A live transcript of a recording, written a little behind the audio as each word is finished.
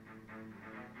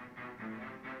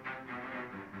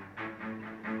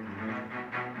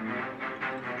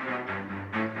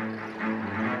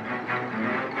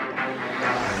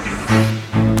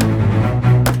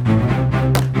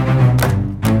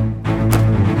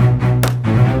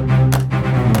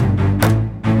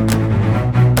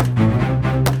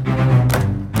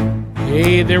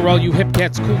Hey there, all you hip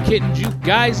cats, cool kittens, you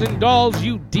guys and dolls,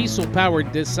 you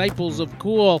diesel-powered disciples of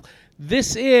cool.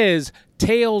 This is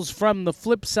Tales from the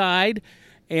Flip Side,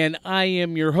 and I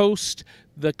am your host,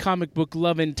 the comic book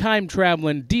loving,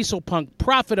 time-traveling, diesel punk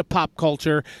prophet of pop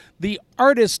culture, the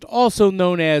artist also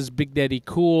known as Big Daddy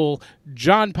Cool,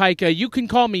 John Pica. You can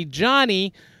call me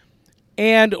Johnny,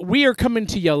 and we are coming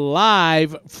to you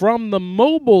live from the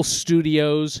mobile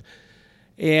studios.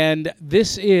 And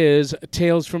this is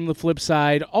Tales from the Flip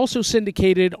Side, also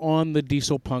syndicated on the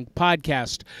Diesel Punk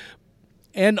podcast.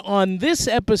 And on this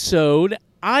episode,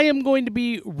 I am going to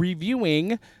be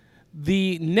reviewing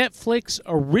the Netflix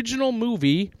original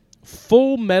movie,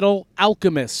 Full Metal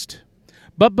Alchemist.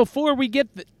 But before we get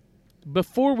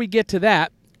to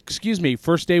that, excuse me,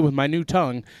 first day with my new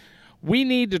tongue, we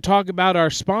need to talk about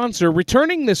our sponsor.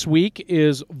 Returning this week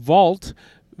is Vault,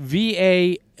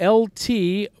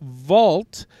 V-A-L-T,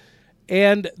 Vault,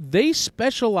 and they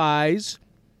specialize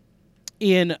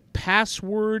in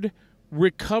password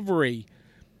recovery.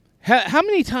 How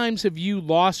many times have you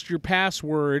lost your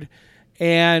password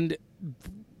and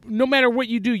no matter what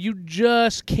you do, you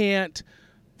just can't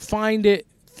find it,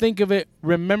 think of it,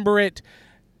 remember it,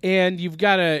 and you've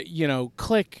got to,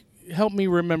 click, help me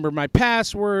remember my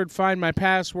password, find my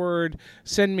password,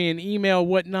 send me an email,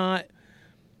 whatnot.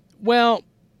 Well,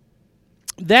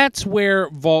 that's where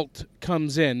Vault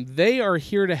comes in. They are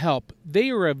here to help.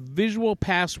 They are a visual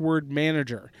password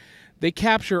manager. They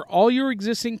capture all your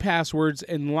existing passwords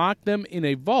and lock them in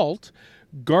a vault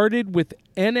guarded with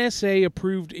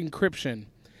NSA-approved encryption.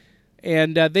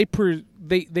 And they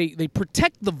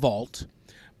protect the vault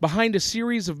behind a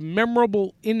series of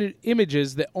memorable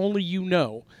images that only you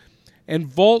know. And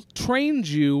Vault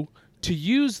trains you to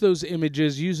use those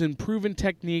images using proven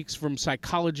techniques from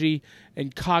psychology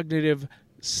and cognitive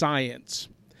science.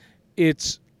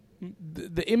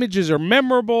 The images are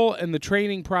memorable, and the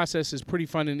training process is pretty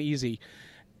fun and easy.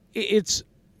 It's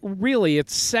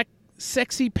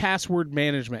sexy password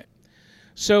management.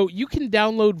 So you can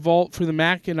download Vault for the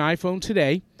Mac and iPhone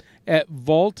today at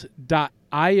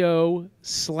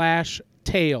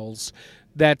vault.io/tales.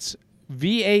 That's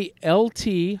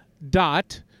VALT.io/tales,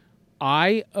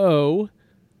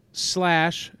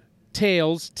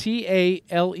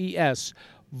 TALES,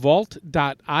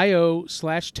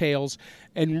 vault.io/tales,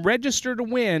 and register to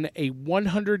win a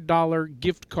 $100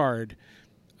 gift card.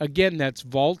 Again, that's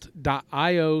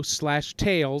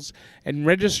vault.io/tales, and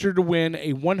register to win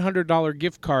a $100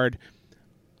 gift card.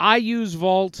 I use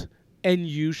Vault, and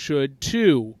you should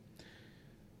too.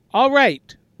 All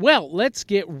right, well, let's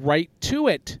get right to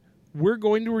it. We're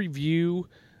going to review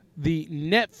the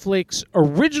Netflix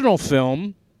original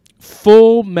film,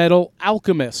 Full Metal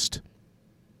Alchemist.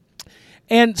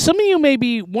 And some of you may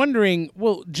be wondering,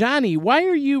 well, Johnny, why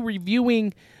are you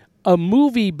reviewing a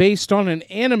movie based on an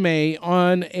anime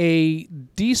on a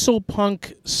diesel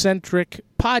punk-centric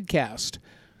podcast?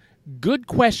 Good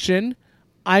question.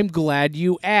 I'm glad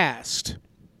you asked.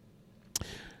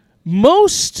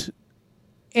 Most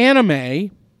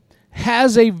anime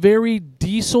has a very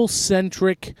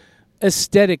diesel-centric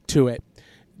aesthetic to it.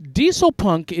 Diesel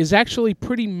punk is actually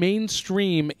pretty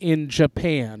mainstream in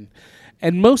Japan,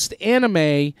 and most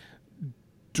anime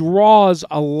draws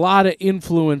a lot of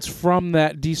influence from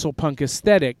that diesel punk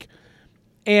aesthetic.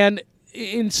 And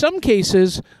in some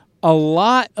cases, a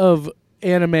lot of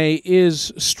anime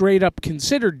is straight up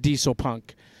considered diesel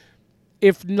punk,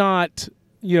 if not,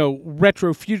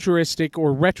 retro-futuristic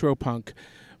or retro punk.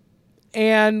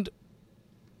 And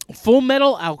Full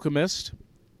Metal Alchemist,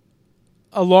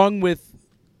 along with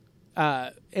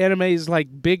animes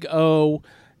like Big O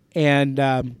and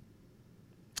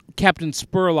Captain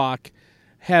Spurlock,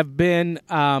 have been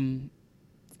right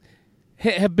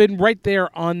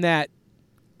there on that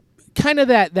kind of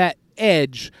that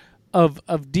edge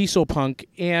of diesel punk,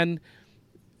 and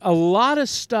a lot of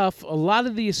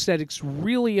the aesthetics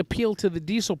really appeal to the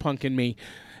diesel punk in me.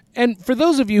 And for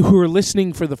those of you who are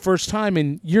listening for the first time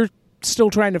and you're still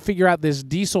trying to figure out this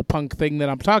diesel punk thing that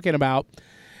I'm talking about,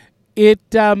 it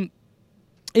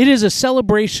is a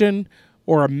celebration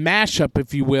or a mashup,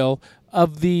 if you will,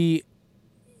 of the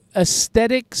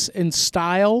aesthetics and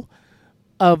style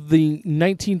of the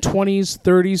 1920s,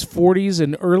 30s, 40s,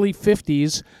 and early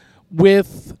 50s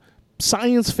with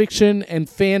science fiction and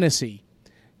fantasy.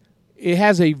 It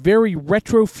has a very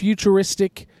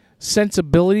retro-futuristic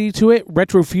sensibility to it.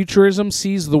 Retrofuturism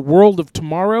sees the world of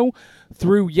tomorrow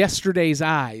through yesterday's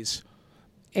eyes.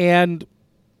 And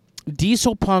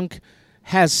diesel punk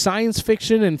has science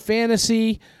fiction and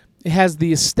fantasy. It has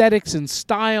the aesthetics and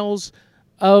styles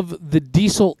of the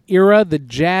diesel era, the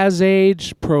jazz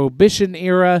age, prohibition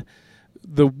era,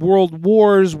 the world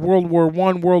wars, World War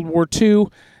I, World War II,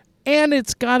 and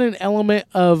it's got an element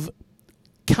of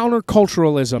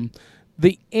counterculturalism,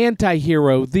 the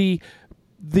anti-hero, the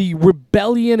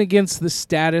rebellion against the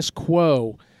status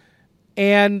quo.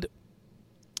 And,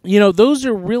 those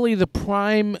are really the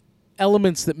prime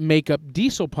elements that make up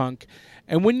diesel punk.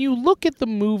 And when you look at the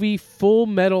movie Full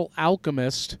Metal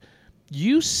Alchemist,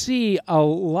 you see a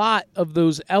lot of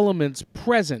those elements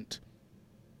present.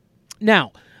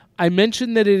 Now, I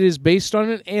mentioned that it is based on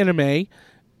an anime,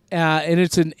 and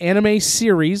it's an anime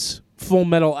series, Full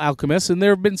Metal Alchemist, and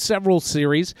there have been several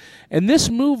series. And this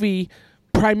movie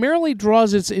primarily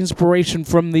draws its inspiration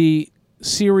from the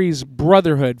series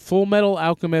Brotherhood, Full Metal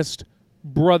Alchemist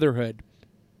Brotherhood.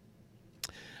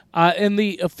 And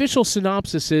the official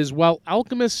synopsis is, while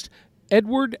alchemist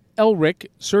Edward Elric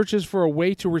searches for a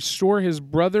way to restore his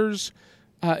brother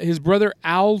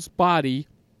Al's body,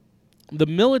 the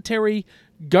military,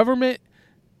 government,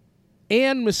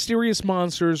 and mysterious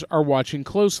monsters are watching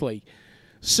closely.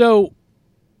 So,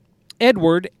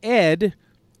 Edward, Ed,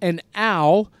 and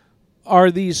Al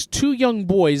are these two young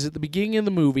boys at the beginning of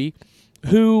the movie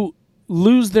who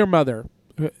lose their mother.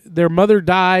 Their mother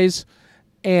dies,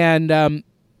 and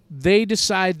they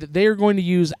decide that they are going to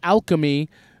use alchemy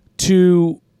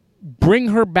to bring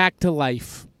her back to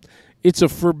life. It's a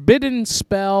forbidden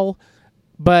spell,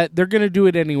 but they're going to do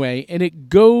it anyway, and it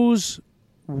goes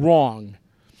wrong.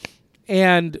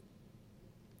 And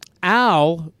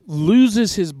Al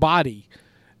loses his body,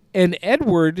 and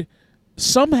Edward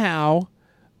somehow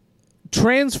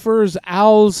transfers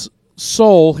Al's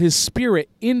soul, his spirit,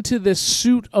 into this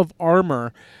suit of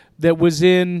armor that was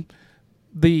in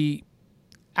the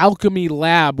alchemy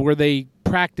lab where they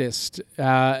practiced.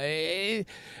 I'll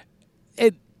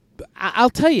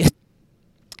tell you,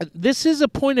 this is a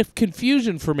point of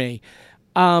confusion for me.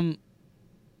 Well,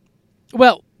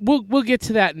 we'll get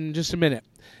to that in just a minute.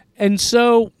 And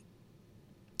so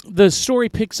the story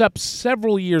picks up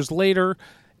several years later.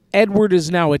 Edward is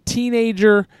now a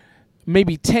teenager,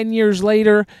 maybe 10 years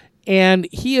later, and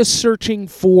he is searching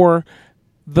for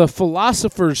the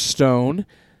Philosopher's Stone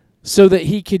so that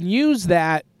he can use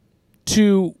that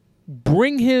to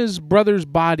bring his brother's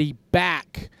body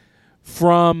back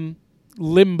from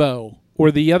limbo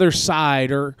or the other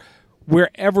side or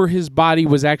wherever his body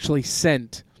was actually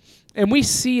sent. And we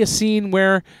see a scene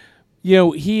where,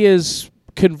 he is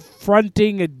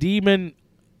confronting a demon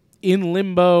in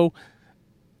limbo,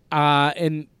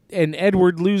 and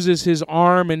Edward loses his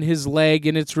arm and his leg,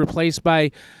 and it's replaced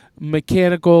by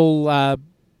mechanical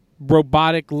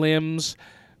robotic limbs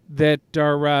that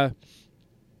are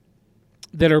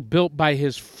built by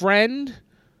his friend.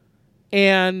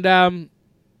 And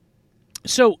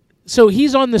so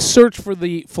he's on the search for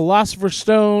the Philosopher's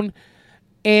Stone,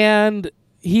 and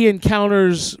he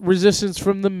encounters resistance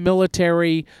from the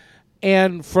military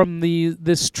and from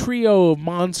this trio of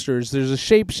monsters. There's a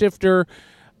shapeshifter.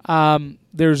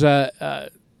 There's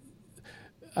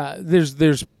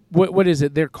what is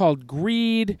it? They're called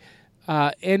greed,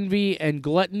 envy, and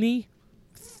gluttony.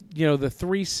 The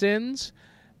three sins.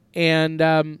 And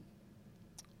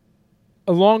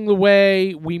along the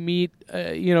way, we meet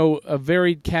a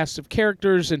varied cast of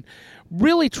characters, and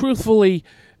really, truthfully,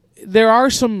 there are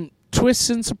some twists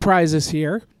and surprises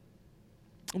here.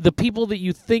 The people that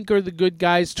you think are the good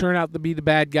guys turn out to be the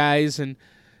bad guys, and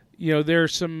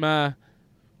there's some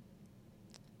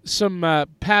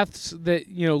paths that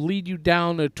lead you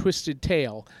down a twisted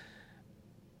tale.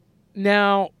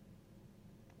 Now,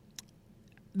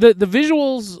 the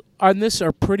visuals on this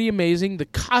are pretty amazing. The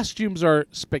costumes are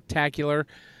spectacular,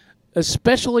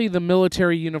 especially the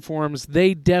military uniforms.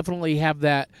 They definitely have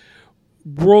that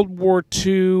World War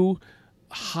II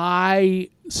high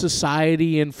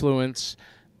society influence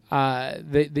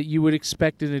that you would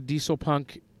expect in a diesel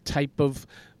punk type of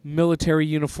military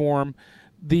uniform.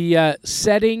 The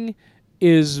setting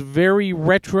is very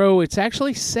retro. It's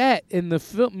actually set in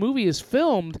the movie is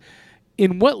filmed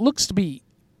in what looks to be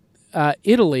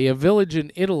Italy, a village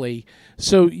in Italy.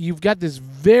 So you've got this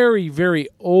very, very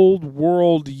old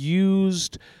world,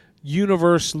 used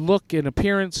universe look and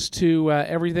appearance to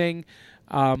everything.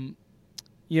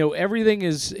 Everything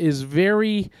is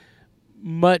very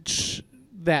much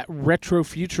that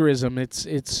retrofuturism.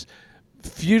 It's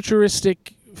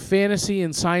futuristic fantasy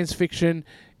and science fiction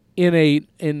in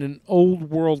an old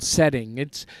world setting.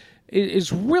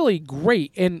 It's really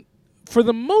great, and for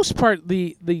the most part,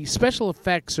 the special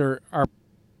effects are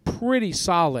pretty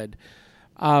solid.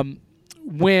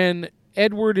 When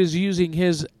Edward is using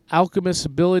his alchemist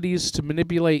abilities to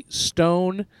manipulate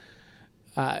stone,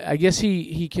 I guess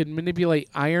he can manipulate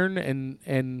iron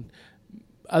and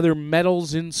other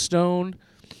metals in stone.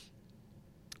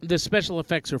 The special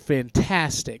effects are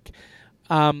fantastic.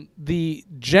 The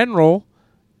general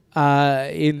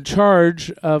in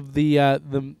charge of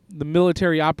the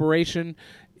military operation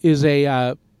is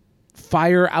a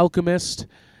fire alchemist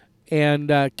and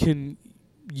can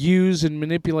use and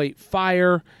manipulate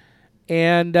fire.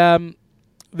 And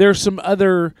there's some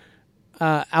other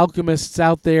alchemists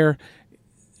out there.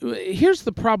 Here's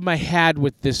the problem I had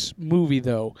with this movie,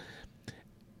 though.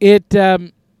 It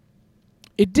didn't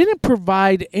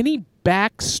provide any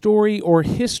backstory or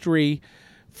history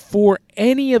for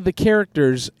any of the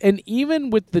characters. And even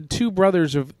with the two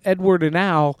brothers of Edward and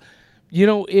Al,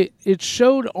 it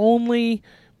showed only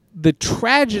the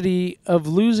tragedy of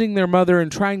losing their mother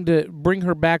and trying to bring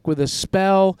her back with a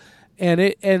spell, and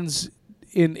it ends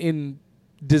in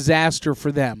disaster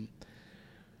for them.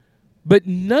 But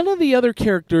none of the other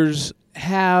characters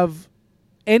have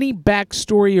any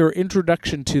backstory or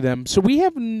introduction to them, so we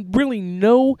have really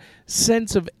no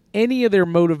sense of any of their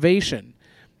motivation.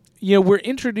 We're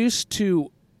introduced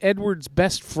to Edward's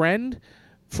best friend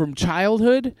from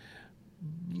childhood,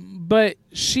 but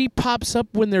she pops up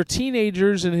when they're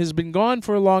teenagers and has been gone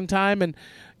for a long time, and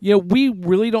we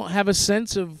really don't have a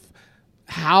sense of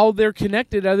how they're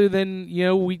connected other than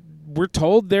we're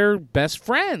told they're best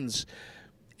friends.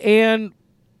 And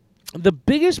the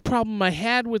biggest problem I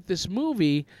had with this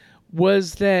movie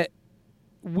was that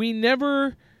we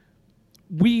never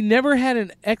had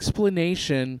an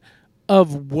explanation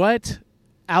of what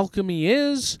alchemy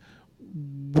is,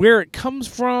 where it comes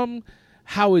from,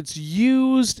 how it's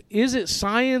used. Is it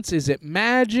science? Is it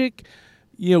magic?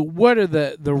 What are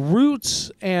the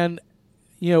roots, and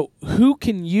who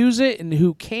can use it and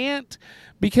who can't?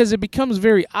 Because it becomes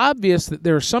very obvious that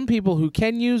there are some people who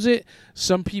can use it,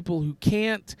 some people who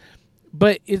can't,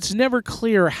 but it's never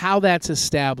clear how that's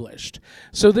established.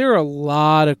 So there are a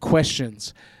lot of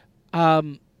questions.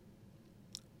 And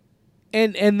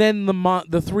then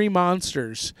the three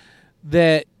monsters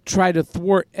that try to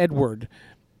thwart Edward.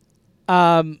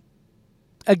 Again,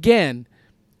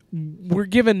 we're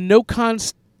given no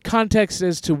context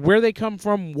as to where they come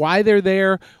from, why they're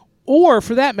there, or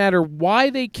for that matter, why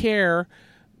they care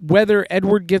whether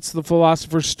Edward gets the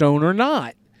Philosopher's Stone or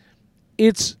not.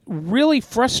 It's really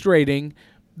frustrating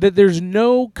that there's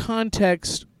no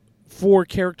context for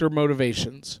character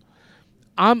motivations.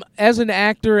 As an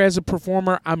actor, as a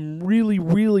performer, I'm really,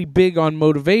 really big on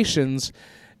motivations,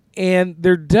 and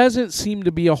there doesn't seem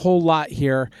to be a whole lot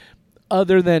here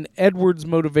other than Edward's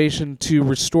motivation to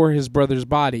restore his brother's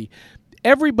body.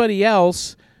 Everybody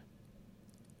else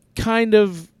kind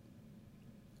of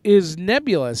is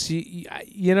nebulous.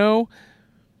 I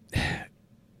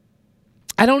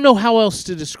don't know how else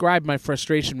to describe my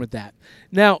frustration with that.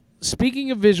 Now,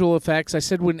 speaking of visual effects, I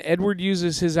said when Edward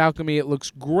uses his alchemy, it looks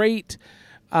great.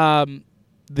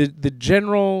 The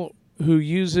general who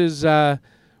uses,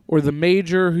 or the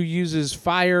major who uses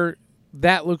fire,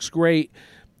 that looks great.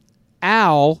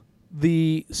 Al,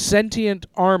 the sentient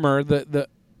armor, the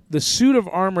suit of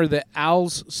armor that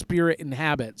Al's spirit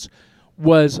inhabits,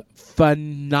 was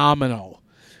phenomenal.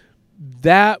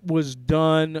 That was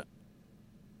done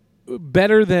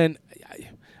better than,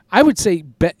 I would say,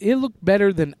 it looked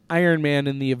better than Iron Man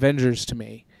in the Avengers to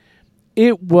me.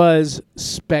 It was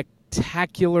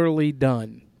spectacularly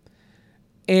done.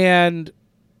 And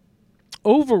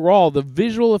overall, the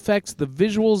visual effects, the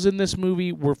visuals in this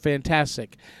movie were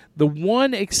fantastic. The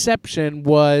one exception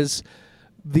was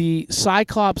the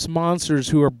Cyclops monsters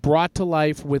who are brought to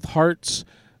life with hearts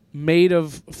made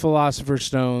of Philosopher's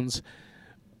Stones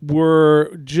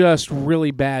were just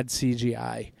really bad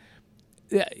CGI.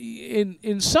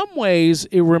 In some ways,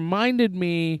 it reminded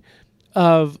me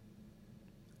of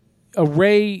a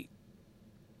Ray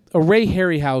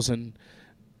Harryhausen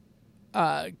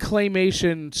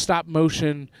claymation stop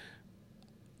motion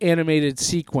animated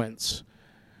sequence.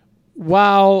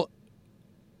 While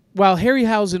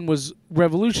Harryhausen was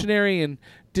revolutionary and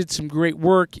did some great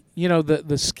work,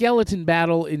 the skeleton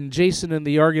battle in Jason and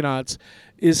the Argonauts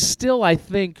is still, I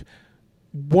think,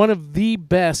 one of the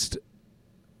best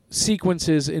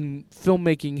sequences in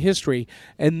filmmaking history,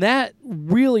 and that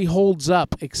really holds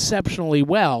up exceptionally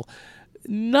well.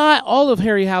 Not all of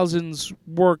Harryhausen's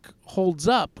work holds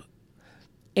up,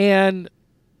 and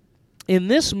in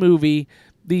this movie,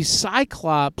 the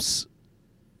Cyclops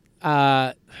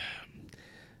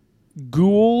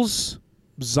ghouls,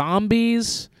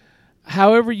 zombies,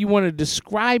 however you want to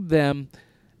describe them,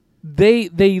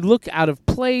 they look out of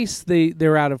place.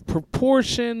 They're out of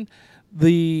proportion.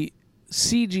 The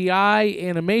CGI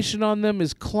animation on them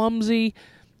is clumsy.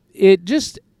 It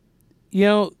just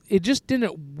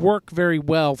didn't work very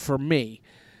well for me.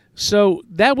 So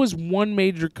that was one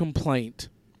major complaint.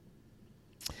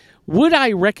 Would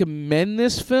I recommend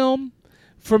this film?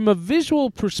 From a visual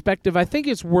perspective, I think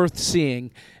it's worth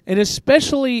seeing, and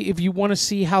especially if you want to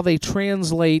see how they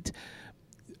translate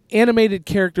animated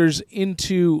characters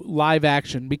into live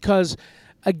action, because,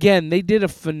 again, they did a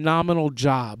phenomenal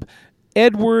job.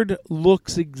 Edward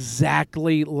looks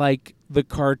exactly like the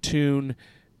cartoon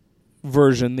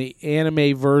version, the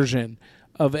anime version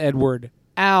of Edward.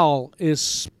 Al is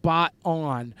spot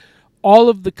on. All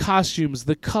of the costumes,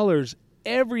 the colors,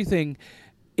 everything,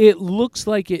 it looks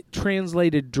like it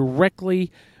translated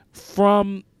directly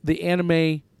from the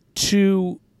anime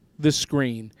to the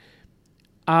screen.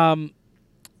 But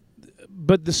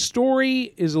the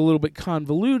story is a little bit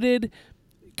convoluted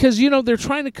because, they're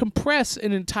trying to compress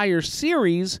an entire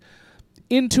series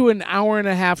into an hour and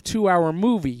a half, 2-hour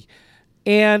movie.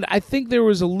 And I think there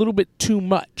was a little bit too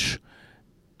much.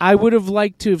 I would have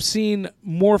liked to have seen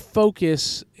more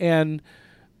focus and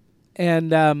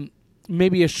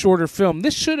maybe a shorter film.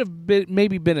 This should have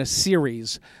maybe been a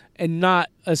series and not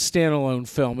a standalone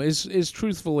film, is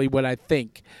truthfully what I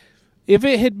think. If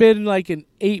it had been like an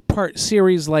 8-part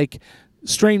series like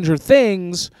Stranger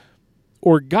Things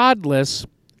or Godless,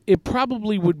 it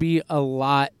probably would be a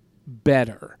lot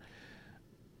better.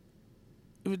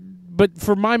 But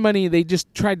for my money, they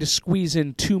just tried to squeeze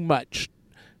in too much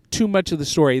of the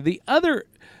story. The other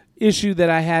issue that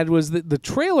I had was that the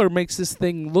trailer makes this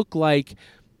thing look like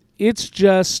it's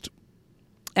just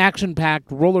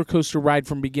action-packed roller coaster ride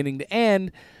from beginning to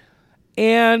end,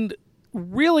 and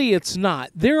really it's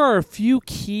not. There are a few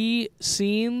key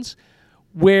scenes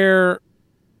where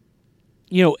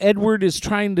Edward is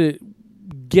trying to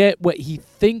get what he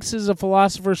thinks is a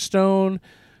Philosopher's Stone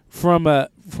from a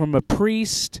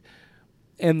priest,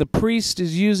 and the priest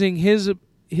is using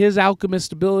his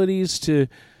alchemist abilities to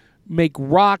make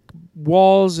rock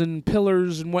walls and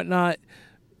pillars and whatnot,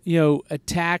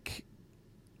 attack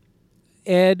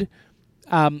Ed.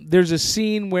 There's a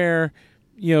scene where,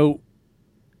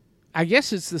 I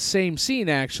guess it's the same scene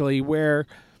actually, where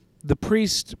the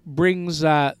priest brings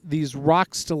these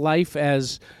rocks to life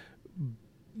as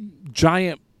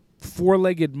giant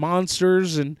 4-legged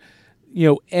monsters, and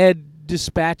Ed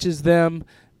dispatches them,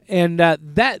 and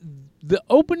the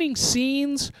opening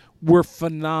scenes were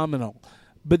phenomenal.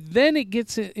 But then it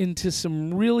gets into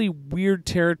some really weird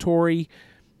territory.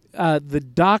 The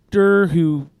doctor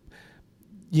who,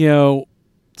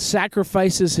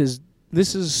 sacrifices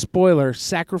this is a spoiler,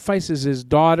 sacrifices his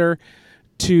daughter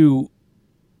to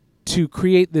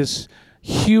create this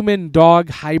human-dog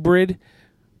hybrid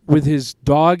with his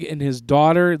dog and his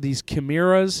daughter, these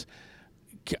chimeras.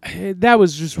 That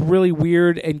was just really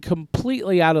weird and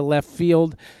completely out of left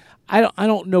field. I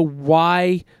don't know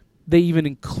why they even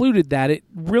included that. It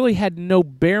really had no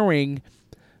bearing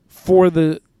for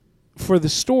the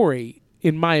story,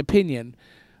 in my opinion.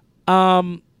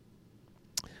 The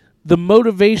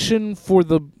motivation for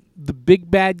the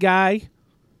big bad guy,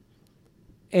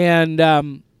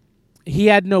 and he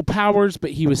had no powers,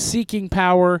 but he was seeking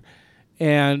power,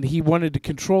 and he wanted to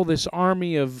control this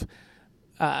army of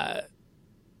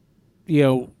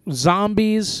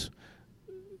zombie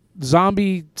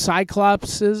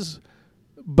cyclopses,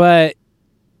 but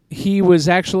he was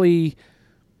actually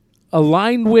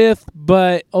aligned with,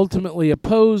 but ultimately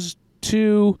opposed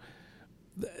to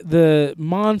the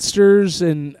monsters,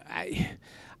 and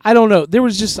I don't know. There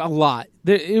was just a lot.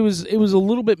 It was a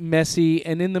little bit messy,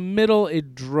 and in the middle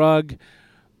it drug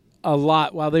a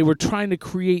lot while they were trying to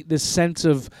create this sense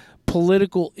of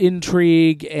political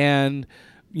intrigue and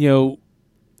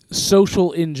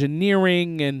social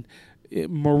engineering and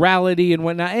morality and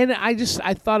whatnot. And I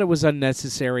thought it was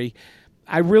unnecessary.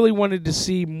 I really wanted to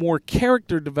see more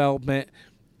character development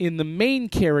in the main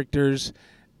characters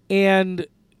and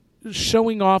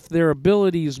showing off their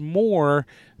abilities more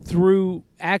through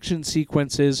action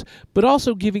sequences, but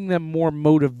also giving them more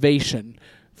motivation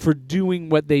for doing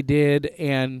what they did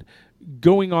and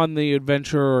going on the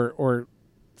adventure or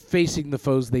facing the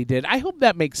foes they did. I hope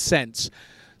that makes sense.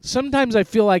 Sometimes I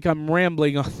feel like I'm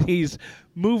rambling on these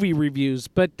movie reviews,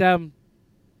 but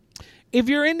if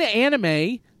you're into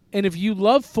anime and if you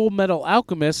love Full Metal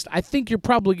Alchemist, I think you're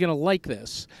probably going to like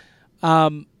this.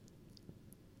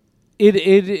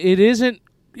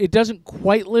 It doesn't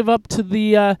quite live up to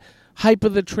the hype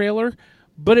of the trailer,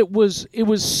 but it was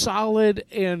solid,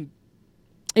 and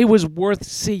it was worth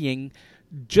seeing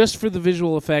just for the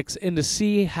visual effects and to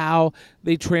see how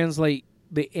they translate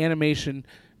the animation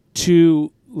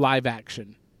to live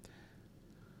action.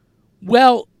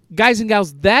 Well, guys and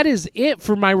gals, that is it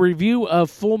for my review of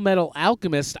Full Metal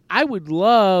Alchemist. I would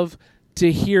love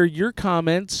to hear your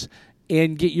comments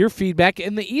and get your feedback.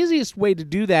 And the easiest way to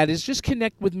do that is just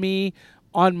connect with me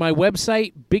on my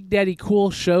website,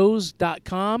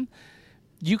 BigDaddyCoolShows.com.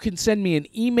 You can send me an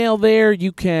email there.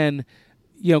 You can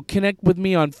connect with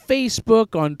me on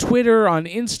Facebook, on Twitter, on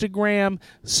Instagram,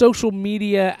 social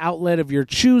media outlet of your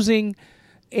choosing,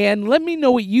 and let me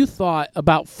know what you thought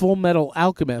about Full Metal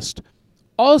Alchemist.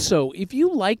 Also, if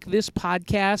you like this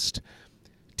podcast,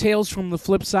 Tales from the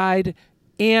Flip Side,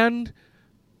 and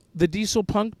the Diesel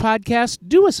Punk podcast,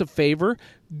 do us a favor.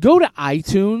 Go to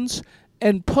iTunes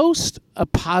and post a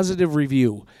positive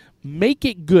review. Make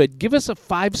it good. Give us a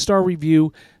 5-star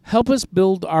review. Help us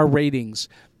build our ratings.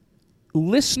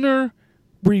 Listener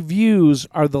reviews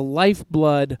are the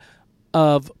lifeblood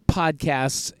of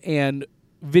podcasts and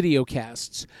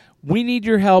videocasts. We need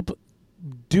your help.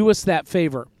 Do us that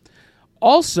favor.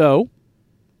 Also,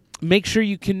 make sure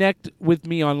you connect with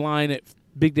me online at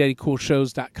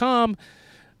BigDaddyCoolShows.com.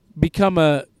 Become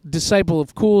a disciple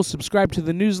of Cool. Subscribe to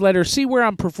the newsletter. See where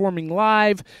I'm performing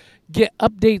live. Get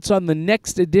updates on the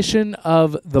next edition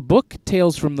of the book,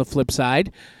 Tales from the Flip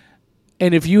Side.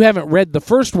 And if you haven't read the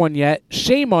first one yet,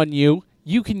 shame on you.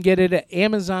 You can get it at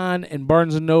Amazon and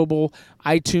Barnes & Noble,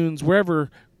 iTunes,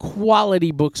 wherever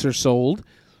quality books are sold.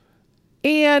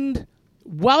 And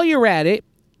while you're at it,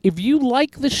 if you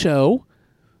like the show,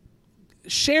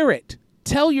 share it.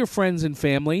 Tell your friends and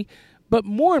family. But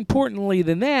more importantly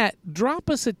than that, drop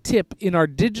us a tip in our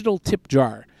digital tip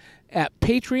jar at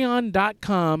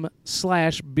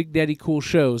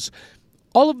patreon.com/BigDaddyCoolShows.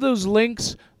 All of those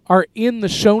links are in the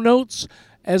show notes,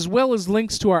 as well as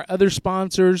links to our other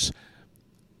sponsors,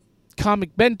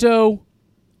 Comic Bento,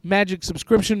 Magic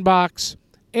Subscription Box,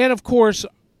 and of course,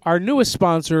 our newest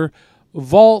sponsor,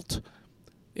 Vault.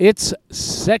 It's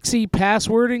sexy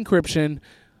password encryption,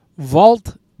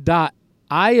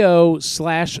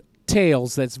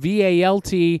 vault.io/tales. That's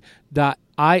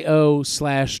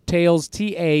VALT.io/tales,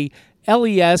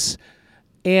 TALES.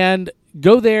 And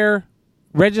go there,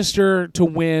 register to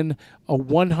win a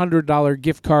 $100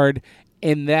 gift card,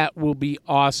 and that will be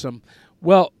awesome.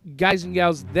 Well, guys and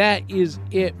gals, that is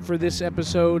it for this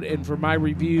episode and for my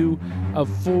review of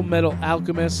Full Metal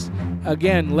Alchemist.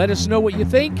 Again, let us know what you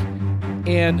think,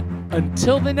 and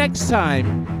until the next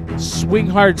time, swing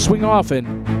hard, swing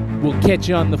often. We'll catch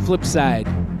you on the flip side.